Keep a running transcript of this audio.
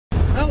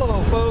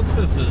Hello folks,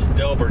 this is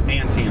Delbert,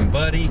 Nancy, and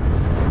Buddy.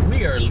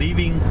 We are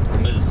leaving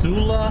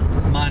Missoula,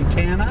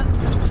 Montana,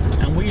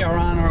 and we are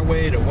on our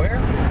way to where?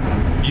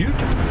 Butte?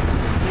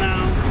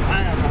 No,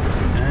 I don't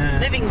know.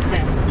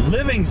 Livingston.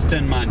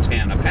 Livingston,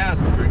 Montana,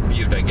 past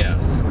Butte, I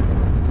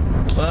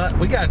guess. But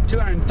we got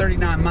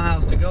 239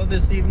 miles to go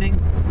this evening.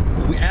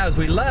 As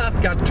we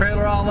left, got the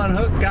trailer all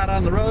unhooked, got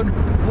on the road,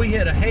 we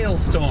hit a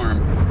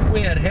hailstorm.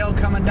 We had hail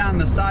coming down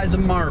the size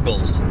of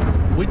marbles.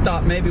 We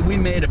thought maybe we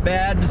made a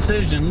bad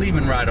decision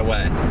leaving right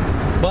away.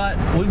 But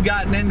we've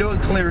gotten into a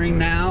clearing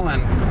now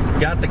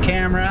and got the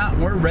camera out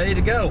and we're ready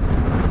to go.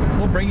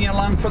 We'll bring you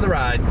along for the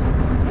ride.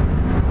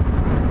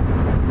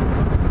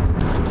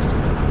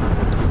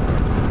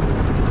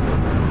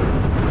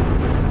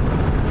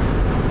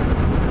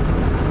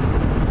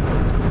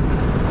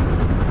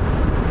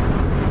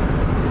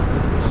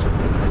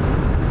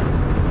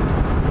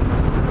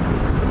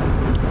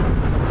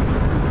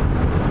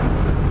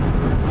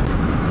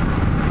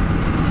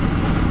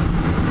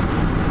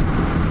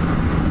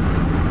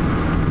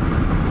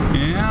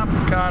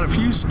 Got a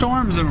few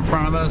storms in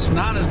front of us,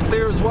 not as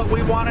clear as what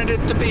we wanted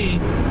it to be.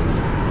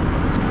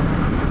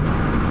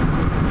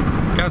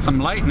 Got some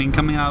lightning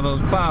coming out of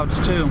those clouds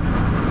too.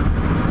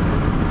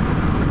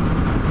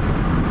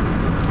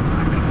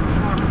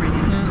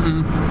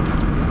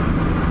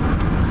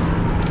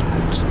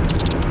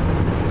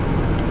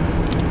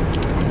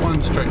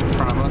 One straight in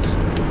front of us.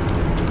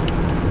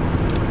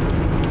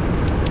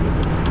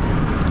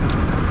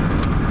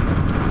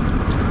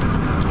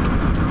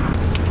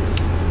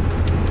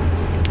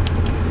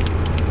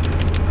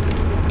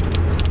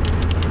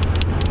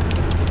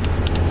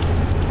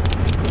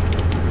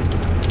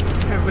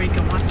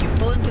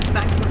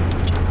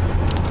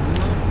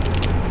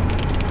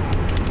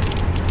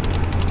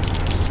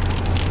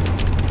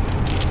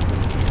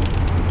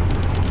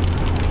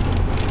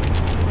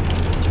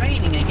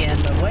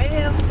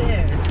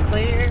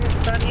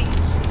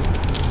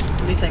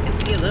 I can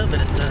see a little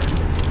bit of sun.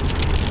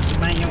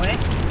 Am I in your way?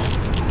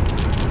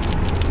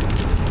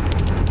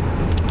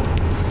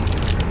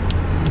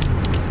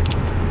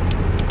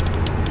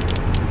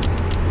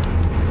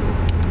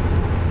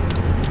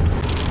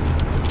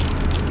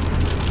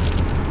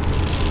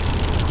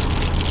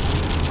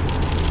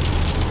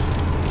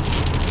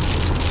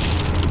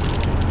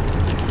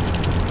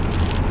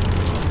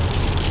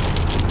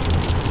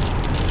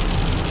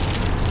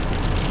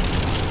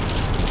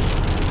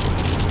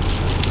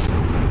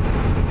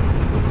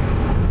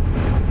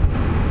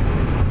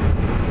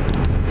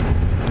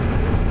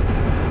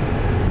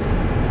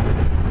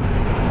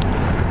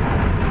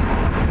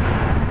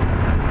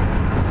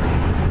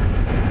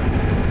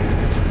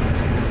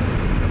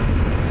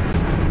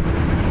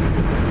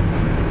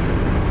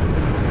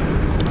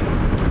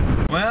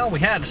 Well, we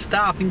had to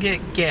stop and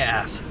get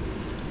gas.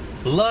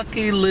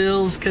 Lucky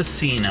Lil's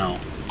Casino.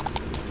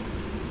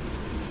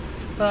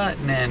 But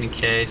in any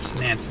case,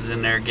 Nancy's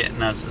in there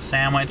getting us a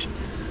sandwich.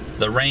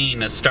 The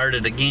rain has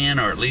started again,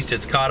 or at least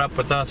it's caught up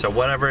with us, or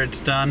whatever it's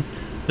done.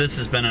 This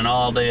has been an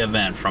all-day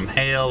event, from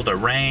hail to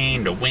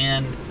rain to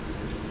wind.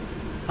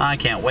 I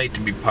can't wait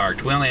to be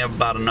parked. We only have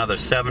about another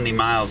 70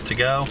 miles to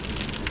go,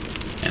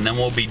 and then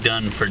we'll be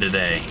done for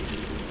today.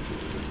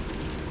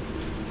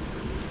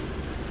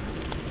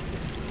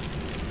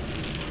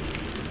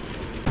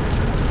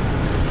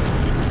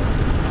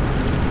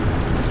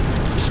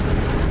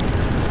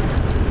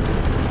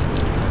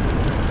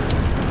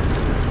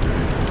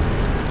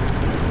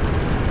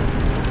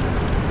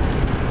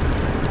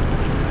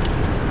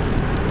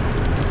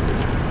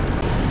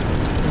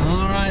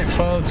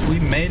 Folks, we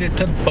made it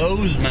to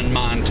Bozeman,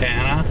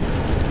 Montana.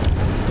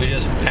 We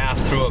just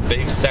passed through a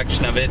big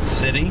section of its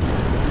city.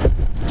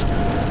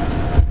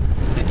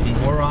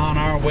 And we're on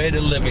our way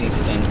to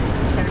Livingston.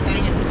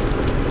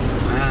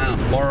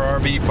 More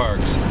RV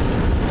parks.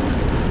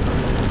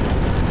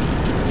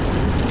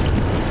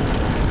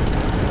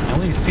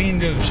 And we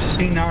seem to have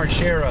seen our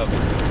share of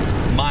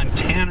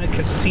Montana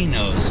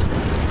casinos.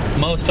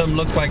 Most of them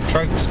look like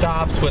truck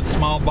stops with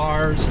small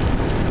bars.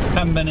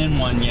 Haven't been in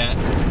one yet.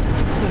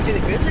 Go see the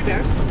grizzly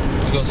bears.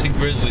 We'll go see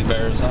grizzly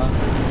bears, huh?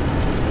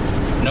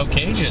 No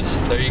cages.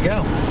 There you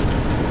go.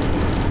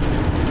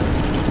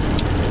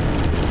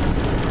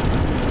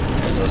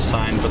 There's a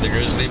sign for the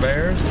grizzly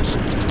bears.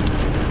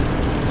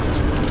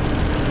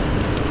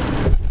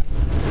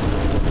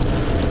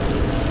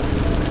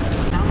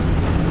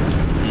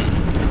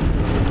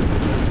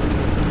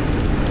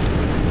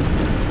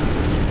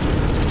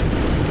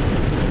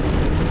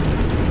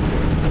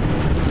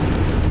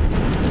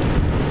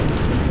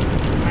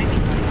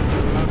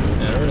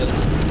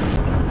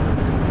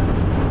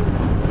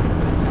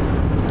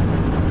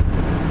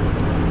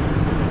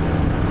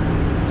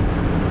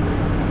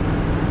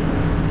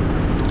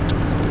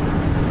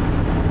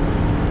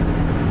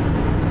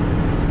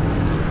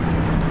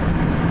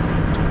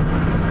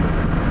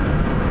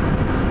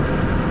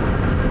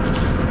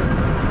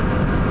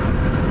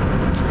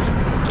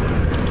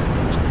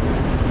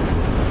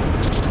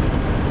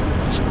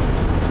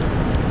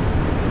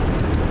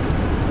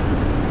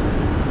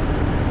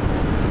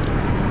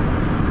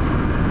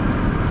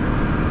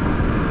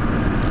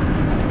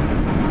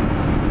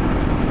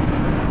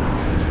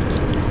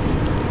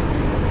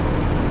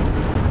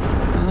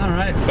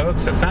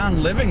 folks, I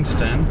found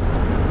Livingston.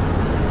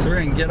 So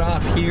we're gonna get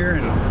off here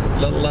in a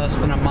little less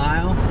than a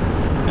mile,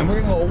 and we're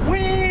gonna go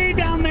way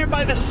down there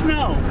by the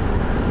snow.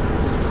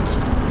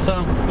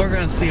 So we're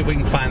gonna see if we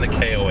can find the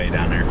KOA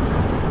down there.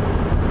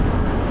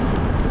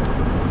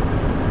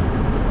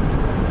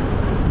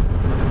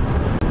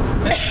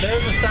 Hey,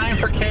 there's a sign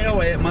for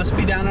KOA. It must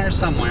be down there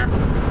somewhere.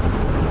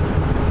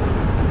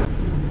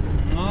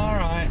 All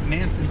right,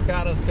 Nancy's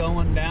got us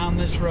going down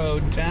this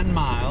road 10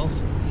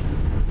 miles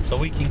so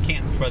we can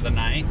camp for the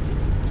night.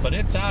 But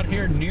it's out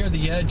here near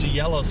the edge of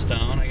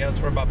Yellowstone. I guess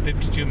we're about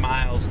 52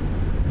 miles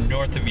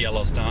north of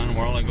Yellowstone.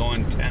 We're only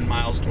going 10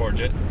 miles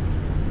towards it.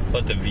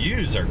 But the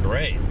views are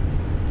great.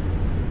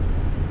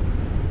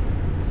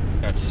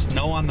 Got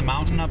snow on the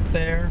mountain up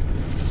there.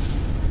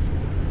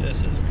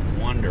 This is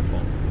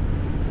wonderful.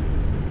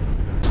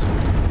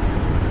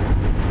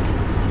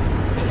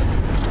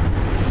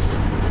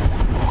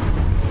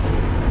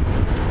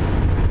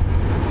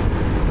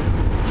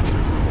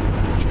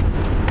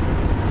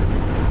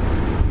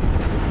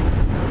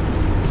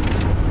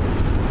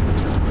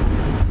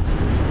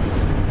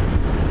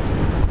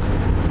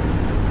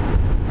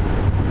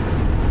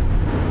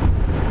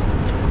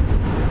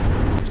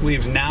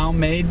 We've now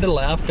made the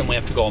left and we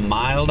have to go a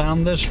mile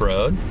down this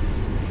road.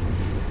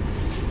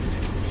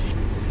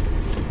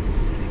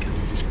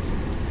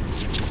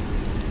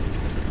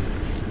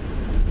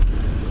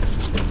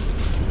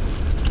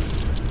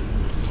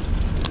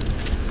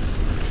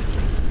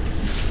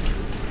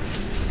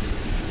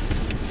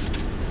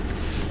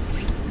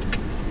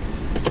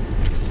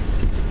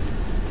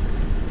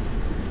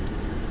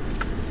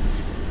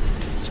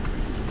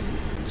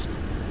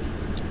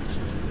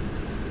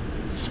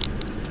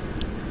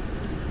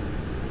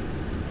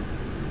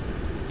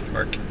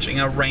 We're catching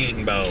a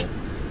rainbow,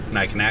 and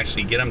I can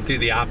actually get them through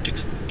the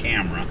optics of the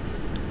camera.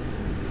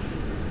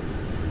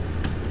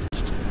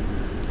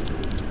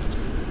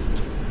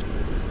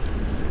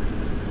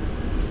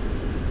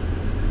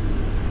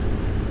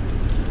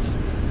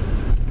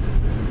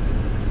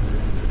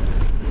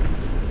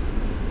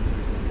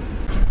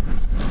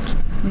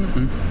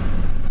 Mm-mm.